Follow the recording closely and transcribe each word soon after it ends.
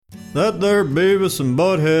That there Beavis and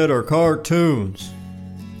Butthead are cartoons.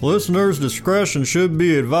 Listeners' discretion should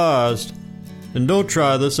be advised, and don't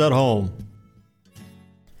try this at home.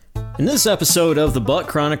 In this episode of The Butt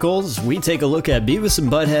Chronicles, we take a look at Beavis and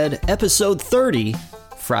Butthead, episode 30,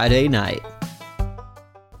 Friday Night.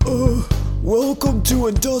 Welcome to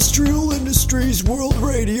Industrial Industries World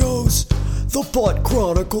Radio's The Butt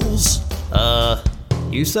Chronicles.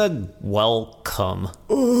 You said welcome.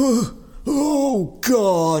 Oh,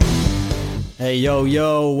 God. Hey,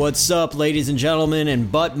 yo, what's up, ladies and gentlemen,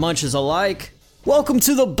 and butt munches alike? Welcome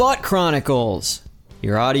to The Butt Chronicles,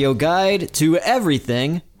 your audio guide to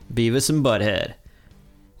everything Beavis and Butthead.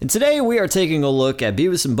 And today we are taking a look at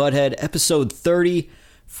Beavis and Butthead, episode 30,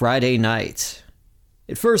 Friday Night.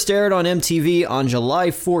 It first aired on MTV on July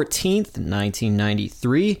 14th,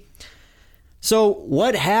 1993. So,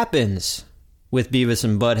 what happens with Beavis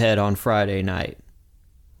and Butthead on Friday night?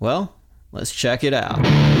 Well, let's check it out.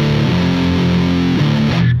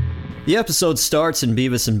 The episode starts in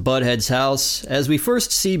Beavis and Butthead's house as we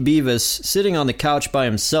first see Beavis sitting on the couch by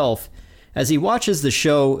himself as he watches the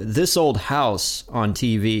show This Old House on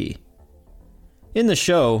TV. In the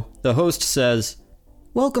show, the host says,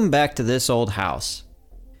 "Welcome back to this old house."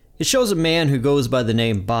 It shows a man who goes by the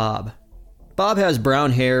name Bob. Bob has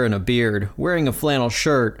brown hair and a beard, wearing a flannel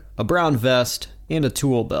shirt, a brown vest, and a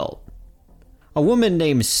tool belt. A woman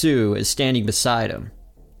named Sue is standing beside him.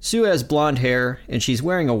 Sue has blonde hair, and she's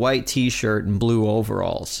wearing a white t-shirt and blue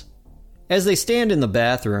overalls. As they stand in the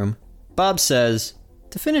bathroom, Bob says,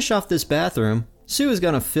 "To finish off this bathroom, Sue is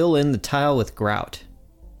going to fill in the tile with grout."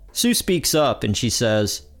 Sue speaks up and she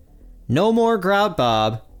says, "No more grout,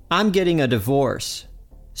 Bob. I'm getting a divorce."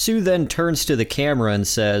 Sue then turns to the camera and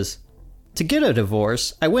says, "To get a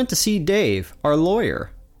divorce, I went to see Dave, our lawyer."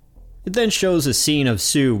 It then shows a scene of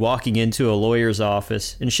Sue walking into a lawyer's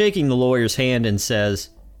office and shaking the lawyer's hand and says,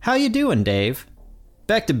 "How you doing, Dave?"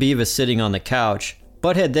 Back to Beavis sitting on the couch,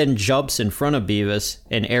 Butthead then jumps in front of Beavis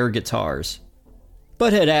and air guitars.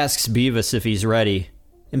 Butthead asks Beavis if he's ready,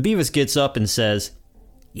 and Beavis gets up and says,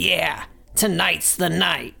 "Yeah, tonight's the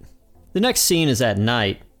night." The next scene is at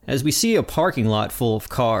night, as we see a parking lot full of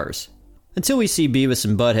cars, until we see Beavis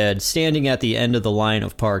and Butthead standing at the end of the line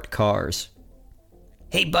of parked cars.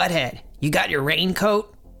 "Hey, Butthead, you got your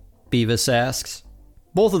raincoat?" Beavis asks.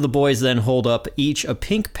 Both of the boys then hold up each a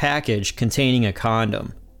pink package containing a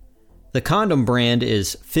condom. The condom brand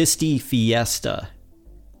is Fisty Fiesta.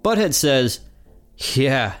 Butthead says,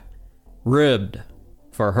 "Yeah, ribbed,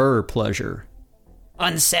 for her pleasure."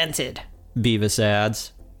 "Unscented," Beavis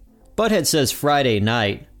adds. Butthead says Friday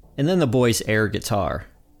night, and then the boys air guitar.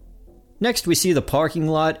 Next we see the parking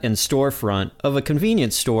lot and storefront of a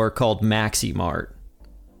convenience store called Maxi Mart.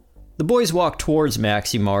 The boys walk towards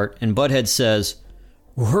Maxi Mart, and Butthead says,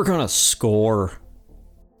 "We're gonna score."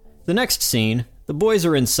 The next scene, the boys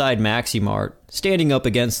are inside Maxi Mart, standing up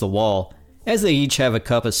against the wall, as they each have a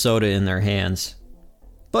cup of soda in their hands.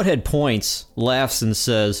 Butthead points, laughs, and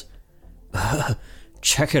says,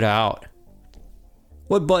 "Check it out."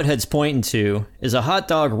 What Butthead's pointing to is a hot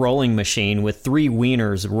dog rolling machine with 3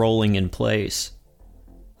 wieners rolling in place.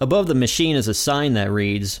 Above the machine is a sign that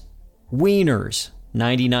reads, "Wieners,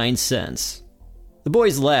 99 cents. The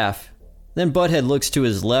boys laugh. Then Butthead looks to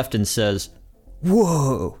his left and says,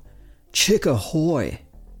 "Whoa, chick ahoy."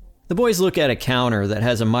 The boys look at a counter that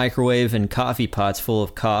has a microwave and coffee pots full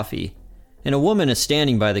of coffee, and a woman is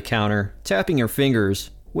standing by the counter, tapping her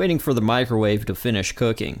fingers, waiting for the microwave to finish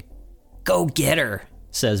cooking. "Go get her,"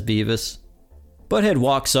 says Beavis. Butthead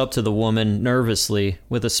walks up to the woman nervously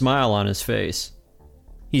with a smile on his face.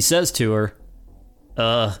 He says to her,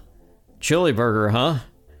 "Chili burger, huh?"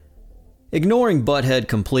 Ignoring Butthead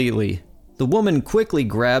completely, the woman quickly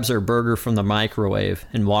grabs her burger from the microwave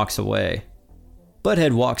and walks away.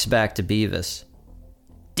 Butthead walks back to Beavis.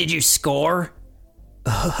 "Did you score?"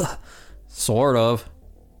 "Sort of."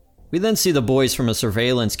 We then see the boys from a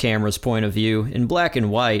surveillance camera's point of view in black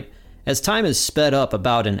and white as time is sped up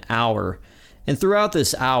about an hour, and throughout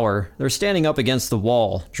this hour, they're standing up against the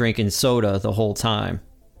wall, drinking soda the whole time.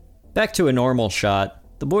 Back to a normal shot,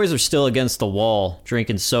 the boys are still against the wall,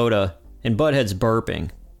 drinking soda, and Butthead's burping.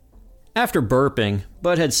 After burping,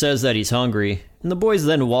 Butthead says that he's hungry, and the boys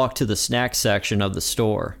then walk to the snack section of the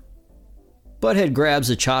store. Butthead grabs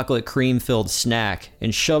a chocolate cream-filled snack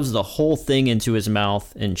and shoves the whole thing into his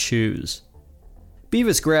mouth and chews.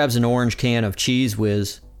 Beavis grabs an orange can of Cheese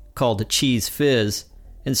Whiz, called Cheese Fizz,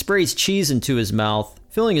 and sprays cheese into his mouth,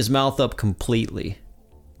 filling his mouth up completely.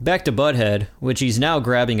 Back to Butthead, which he's now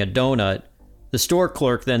grabbing a donut. The store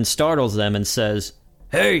clerk then startles them and says,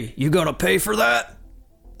 "Hey, you gonna pay for that?"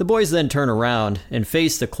 The boys then turn around and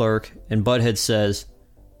face the clerk, and Butthead says,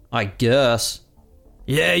 I guess.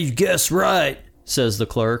 Yeah, you guessed right, says the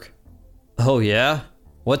clerk. Oh yeah?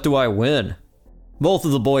 What do I win? Both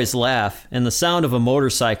of the boys laugh, and the sound of a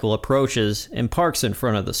motorcycle approaches and parks in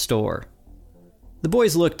front of the store. The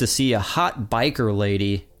boys look to see a hot biker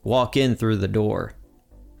lady walk in through the door.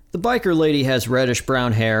 The biker lady has reddish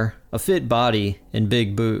brown hair, a fit body, and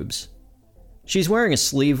big boobs. She's wearing a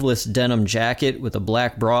sleeveless denim jacket with a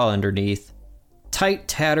black bra underneath, tight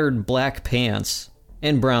tattered black pants,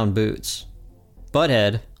 and brown boots.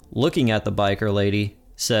 Butthead, looking at the biker lady,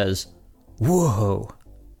 says, "Whoa."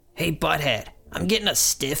 Hey, Butthead, I'm getting a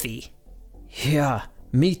stiffy. Yeah,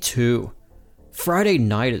 me too. Friday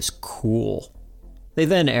night is cool. They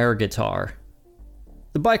then air guitar.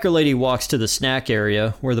 The biker lady walks to the snack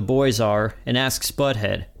area where the boys are and asks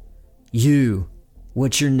Butthead, "You,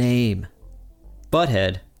 what's your name?"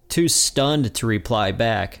 Butthead, too stunned to reply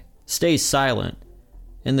back, stays silent,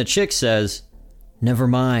 and the chick says, "Never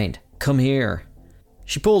mind, come here."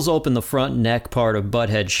 She pulls open the front neck part of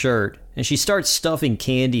Butthead's shirt, and she starts stuffing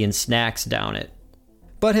candy and snacks down it.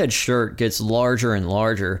 Butthead's shirt gets larger and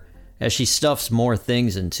larger as she stuffs more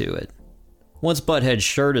things into it. Once Butthead's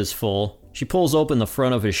shirt is full, she pulls open the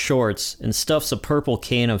front of his shorts and stuffs a purple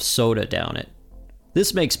can of soda down it.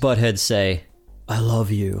 This makes Butthead say, "I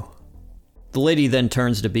love you." The lady then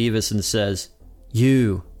turns to Beavis and says,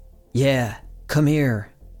 "You, yeah, come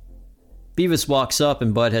here." Beavis walks up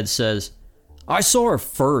and Butthead says, "I saw her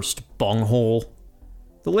first, bunghole."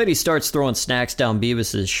 The lady starts throwing snacks down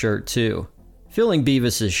Beavis' shirt too, filling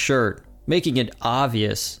Beavis' shirt, making it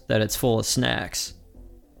obvious that it's full of snacks.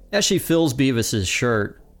 As she fills Beavis'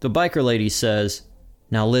 shirt, the biker lady says,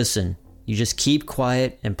 "Now listen, you just keep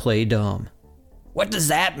quiet and play dumb." What does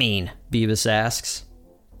that mean? Beavis asks.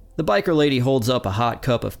 The biker lady holds up a hot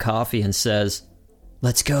cup of coffee and says,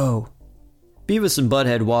 "Let's go." Beavis and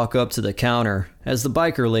Butthead walk up to the counter as the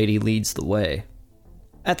biker lady leads the way.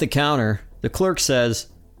 At the counter, the clerk says,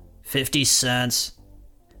 50 cents.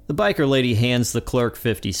 The biker lady hands the clerk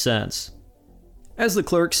 50 cents. As the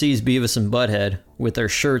clerk sees Beavis and Butthead with their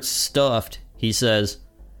shirts stuffed, he says,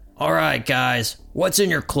 "All right, guys, what's in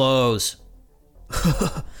your clothes?"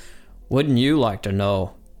 "Wouldn't you like to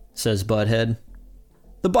know?" says Butthead.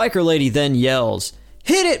 The biker lady then yells,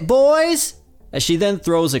 "Hit it, boys!" as she then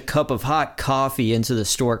throws a cup of hot coffee into the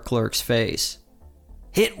store clerk's face.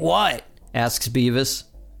 "Hit what?" asks Beavis.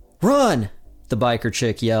 "Run!" the biker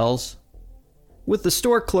chick yells. With the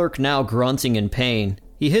store clerk now grunting in pain,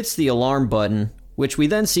 he hits the alarm button, which we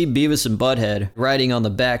then see Beavis and Butthead riding on the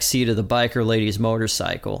back seat of the biker lady's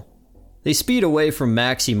motorcycle. They speed away from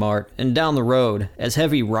Maxi Mart and down the road as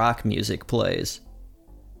heavy rock music plays.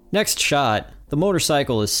 Next shot, the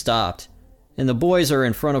motorcycle is stopped, and the boys are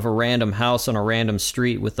in front of a random house on a random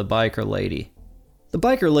street with the biker lady. The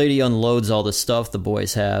biker lady unloads all the stuff the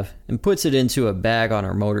boys have and puts it into a bag on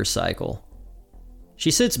her motorcycle.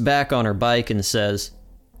 She sits back on her bike and says,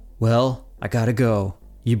 "Well, I gotta go.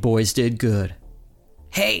 You boys did good."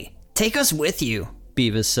 "Hey, take us with you,"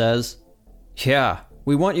 Beavis says. "Yeah,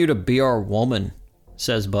 we want you to be our woman,"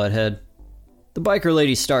 says Butthead. The biker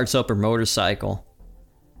lady starts up her motorcycle.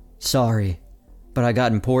 "Sorry, but I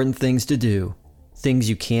got important things to do. Things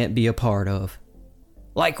you can't be a part of."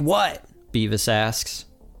 "Like what?" Beavis asks.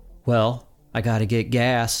 "Well, I gotta get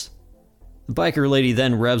gas." The biker lady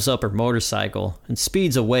then revs up her motorcycle and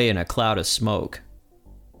speeds away in a cloud of smoke.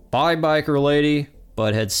 "Bye, biker lady,"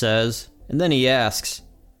 Butthead says, and then he asks,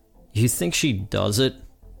 "You think she does it?"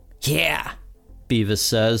 "Yeah," Beavis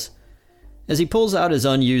says, as he pulls out his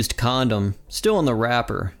unused condom, still in the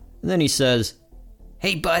wrapper, and then he says,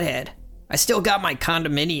 "Hey, Butthead, I still got my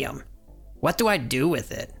condominium. What do I do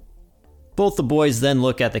with it?" Both the boys then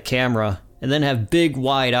look at the camera and then have big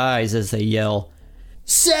wide eyes as they yell,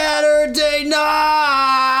 "Saturday night!"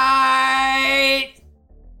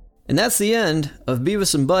 And that's the end of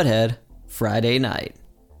Beavis and Butthead Friday Night.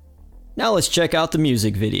 Now let's check out the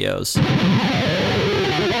music videos.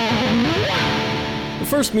 The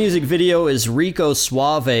first music video is Rico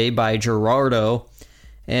Suave by Gerardo,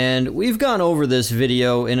 and we've gone over this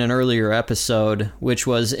video in an earlier episode, which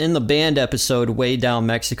was in the band episode Way Down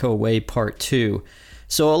Mexico Way Part 2.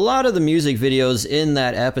 So a lot of the music videos in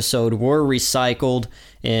that episode were recycled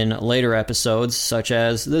in later episodes, such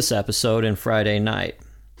as this episode in Friday Night.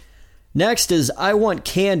 Next is I Want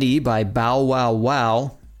Candy by Bow Wow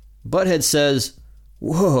Wow. Butthead says,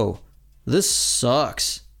 "Whoa, this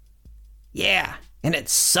sucks." "Yeah, and it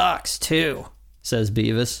sucks too," says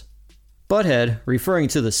Beavis. Butthead, referring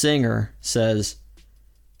to the singer, says,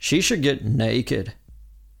 "She should get naked."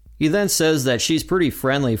 He then says that she's pretty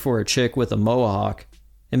friendly for a chick with a mohawk,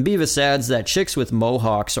 and Beavis adds that chicks with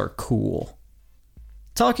mohawks are cool.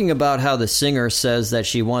 Talking about how the singer says that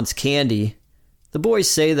she wants candy, the boys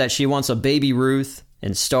say that she wants a Baby Ruth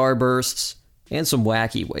and Starbursts and some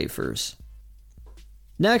wacky wafers.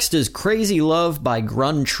 Next is Crazy Love by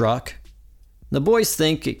Grun Truck. The boys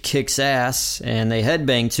think it kicks ass and they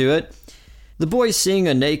headbang to it. The boys seeing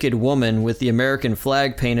a naked woman with the American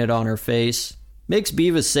flag painted on her face makes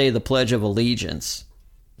Beavis say the Pledge of Allegiance.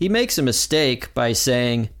 He makes a mistake by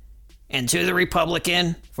saying, "And to the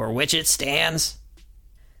Republican, for which it stands."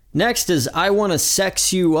 Next is I Wanna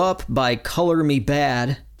Sex You Up by Color Me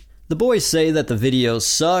Bad. The boys say that the video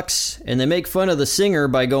sucks, and they make fun of the singer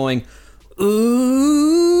by going,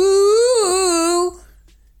 "Ooh."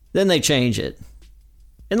 Then they change it.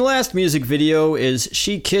 And the last music video is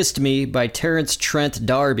She Kissed Me by Terrence Trent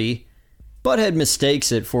D'Arby. Butthead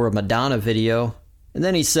mistakes it for a Madonna video, and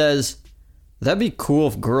then he says, "That'd be cool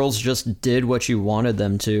if girls just did what you wanted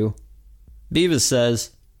them to." Beavis says,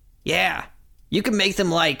 "Yeah, you can make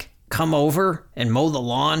them, come over and mow the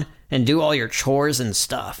lawn and do all your chores and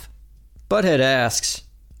stuff." Butthead asks,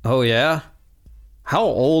 "Oh yeah? How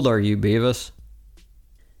old are you, Beavis?"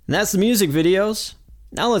 And that's the music videos.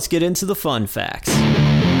 Now let's get into the fun facts.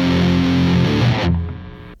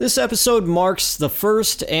 This episode marks the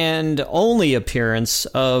first and only appearance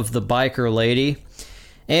of the biker lady,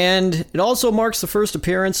 and it also marks the first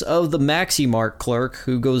appearance of the Maxi Mart clerk,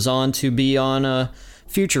 who goes on to be on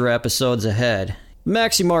future episodes ahead.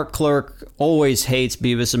 Maxi Mart clerk always hates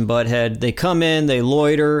Beavis and Butthead. They come in, they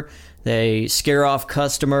loiter, they scare off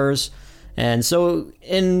customers, and so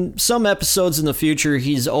in some episodes in the future,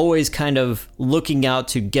 he's always kind of looking out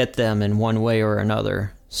to get them in one way or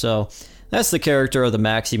another. So that's the character of the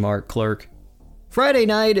Maxi Mart clerk. Friday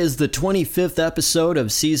night is the 25th episode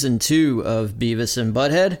of Season 2 of Beavis and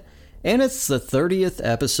Butthead, and it's the 30th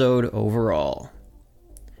episode overall.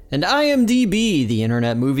 And IMDb, the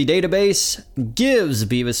Internet Movie Database, gives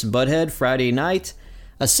Beavis and Butthead Friday Night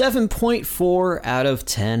a 7.4 out of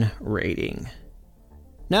 10 rating.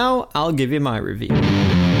 Now, I'll give you my review.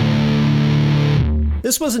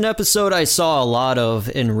 This was an episode I saw a lot of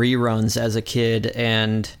in reruns as a kid,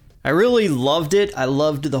 and I really loved it. I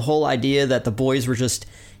loved the whole idea that the boys were just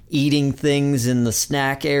eating things in the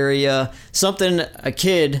snack area. Something a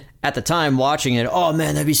kid at the time watching it, "Oh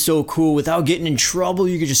man, that'd be so cool. Without getting in trouble,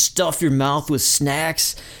 you could just stuff your mouth with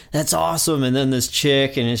snacks. That's awesome." And then this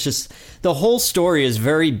chick, and it's just, the whole story is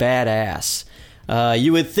very badass.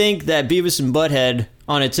 You would think that Beavis and Butthead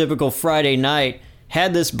on a typical Friday night,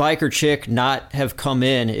 had this biker chick not have come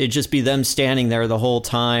in, it'd just be them standing there the whole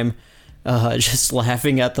time, just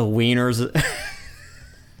laughing at the wieners.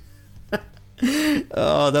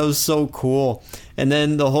 Oh, that was so cool. And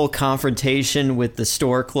then the whole confrontation with the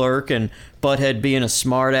store clerk and Butthead being a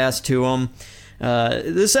smartass to him.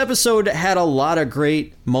 This episode had a lot of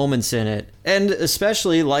great moments in it. And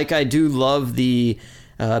especially, I do love the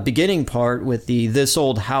beginning part with the This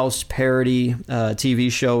Old House parody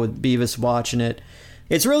TV show with Beavis watching it.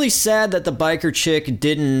 It's really sad that the biker chick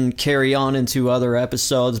didn't carry on into other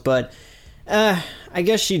episodes, but I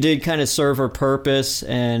guess she did kind of serve her purpose,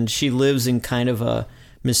 and she lives in kind of a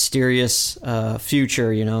mysterious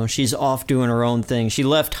future, you know. She's off doing her own thing. She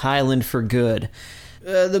left Highland for good.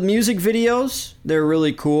 The music videos, they're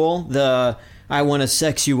really cool. The I Wanna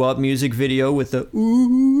Sex You Up music video with the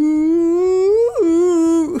ooh.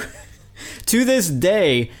 To this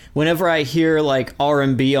day, whenever I hear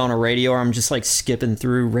R&B on a radio, or I'm just skipping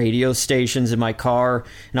through radio stations in my car,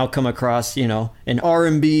 and I'll come across, an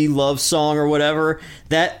R&B love song or whatever,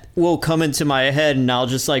 that will come into my head, and I'll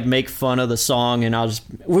just make fun of the song, and I'll just,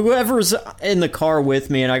 whoever's in the car with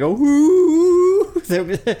me, and I go, ooh,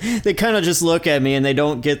 they kind of just look at me and they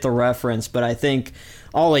don't get the reference, but I think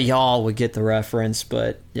all of y'all would get the reference.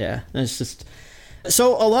 But yeah, it's just,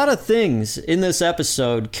 so a lot of things in this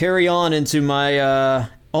episode carry on into my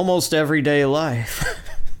almost everyday life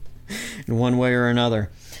in one way or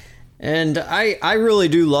another. And I really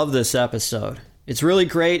do love this episode. It's really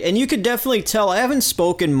great, and you could definitely tell, I haven't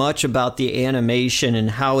spoken much about the animation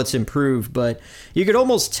and how it's improved, but you could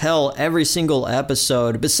almost tell every single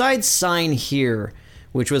episode, besides Sign Here,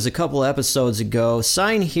 which was a couple episodes ago,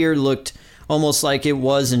 Sign Here looked almost like it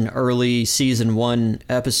was an early season 1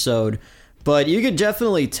 episode, but you could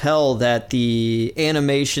definitely tell that the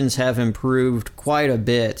animations have improved quite a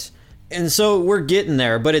bit. And so we're getting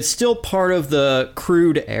there, but it's still part of the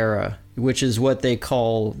crude era, which is what they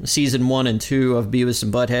call season 1 and 2 of Beavis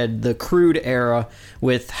and Butthead, the crude era,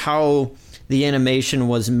 with how the animation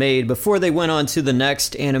was made before they went on to the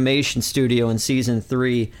next animation studio in season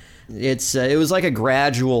 3. It was like a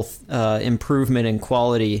gradual improvement in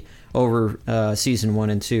quality over season 1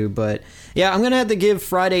 and 2. But yeah, I'm going to have to give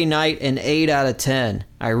Friday Night an 8 out of 10.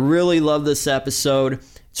 I really love this episode.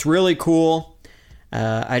 It's really cool.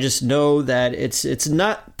 I just know that it's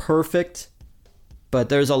not perfect, but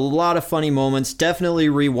there's a lot of funny moments. Definitely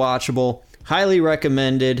rewatchable. Highly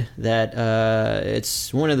recommended. That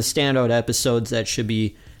it's one of the standout episodes that should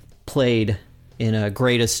be played in a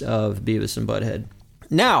greatest of Beavis and Butthead.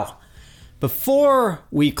 Now, before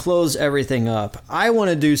we close everything up, I want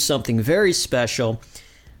to do something very special.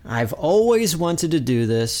 I've always wanted to do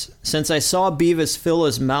this since I saw Beavis fill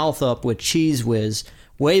his mouth up with Cheese Whiz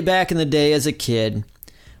way back in the day as a kid.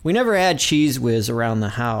 We never had Cheese Whiz around the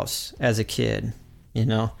house as a kid, you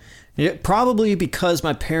know. Probably because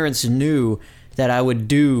my parents knew that I would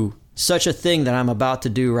do such a thing that I'm about to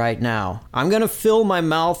do right now. I'm going to fill my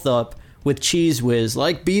mouth up with Cheese Whiz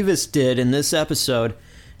like Beavis did in this episode.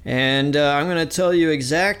 And I'm going to tell you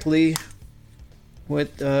exactly what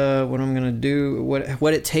I'm going to do,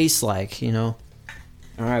 what it tastes like, you know.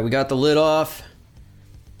 All right, we got the lid off.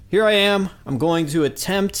 Here I am. I'm going to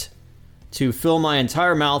attempt to fill my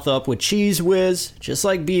entire mouth up with Cheese Whiz, just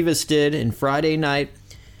like Beavis did in Friday Night.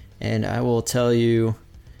 And I will tell you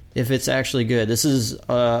if it's actually good. This is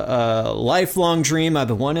a lifelong dream I've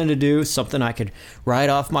been wanting to do, something I could write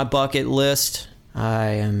off my bucket list. I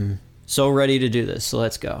am so ready to do this, so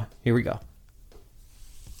let's go. Here we go.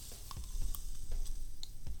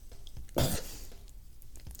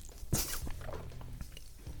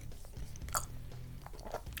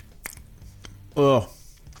 Oh.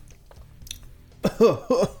 That's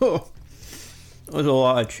a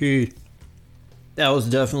lot of cheese. That was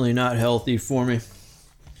definitely not healthy for me.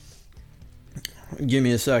 Give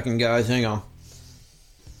me a second, guys. Hang on.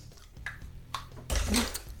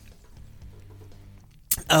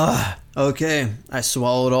 Okay. I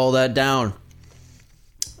swallowed all that down.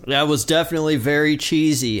 That was definitely very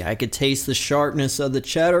cheesy. I could taste the sharpness of the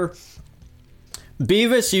cheddar.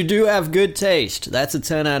 Beavis, you do have good taste. That's a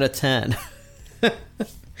 10 out of 10.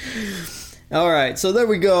 All right, so there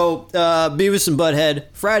we go. Beavis and Butthead,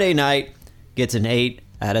 Friday Night, gets an 8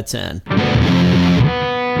 out of 10.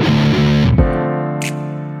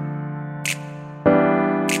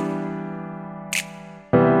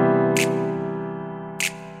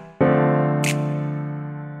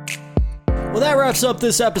 Well, that wraps up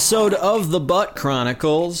this episode of The Butt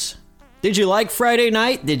Chronicles. Did you like Friday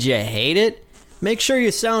Night? Did you hate it? Make sure you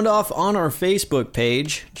sound off on our Facebook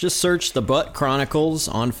page. Just search The Butt Chronicles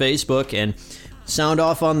on Facebook and sound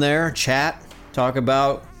off on there. Chat. Talk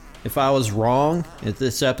about if I was wrong, if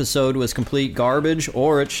this episode was complete garbage,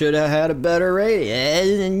 or it should have had a better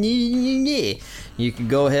rating. You can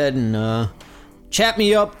go ahead and chat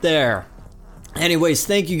me up there. Anyways,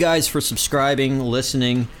 thank you guys for subscribing,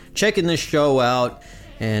 listening, checking this show out.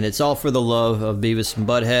 And it's all for the love of Beavis and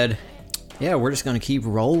Butthead. Yeah, we're just going to keep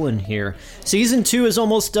rolling here. Season 2 is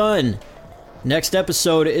almost done. Next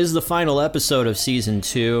episode is the final episode of Season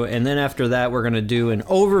 2. And then after that, we're going to do an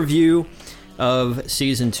overview of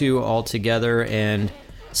Season 2 altogether and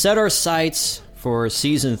set our sights for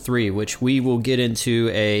Season 3, which we will get into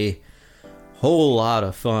a whole lot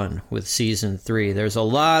of fun with Season 3. There's a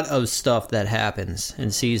lot of stuff that happens in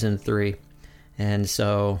Season 3. And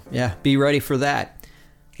so, yeah, be ready for that.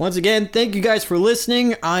 Once again, thank you guys for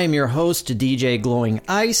listening. I am your host, DJ Glowing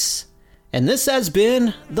Ice, and this has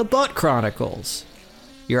been The Butt Chronicles,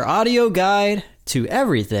 your audio guide to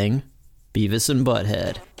everything Beavis and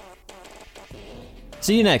Butthead.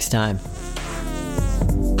 See you next time.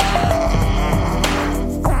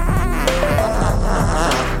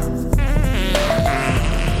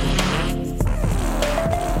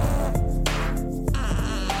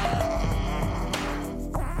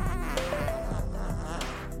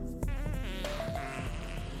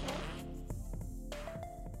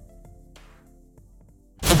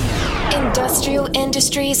 Industrial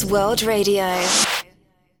Industries World Radio.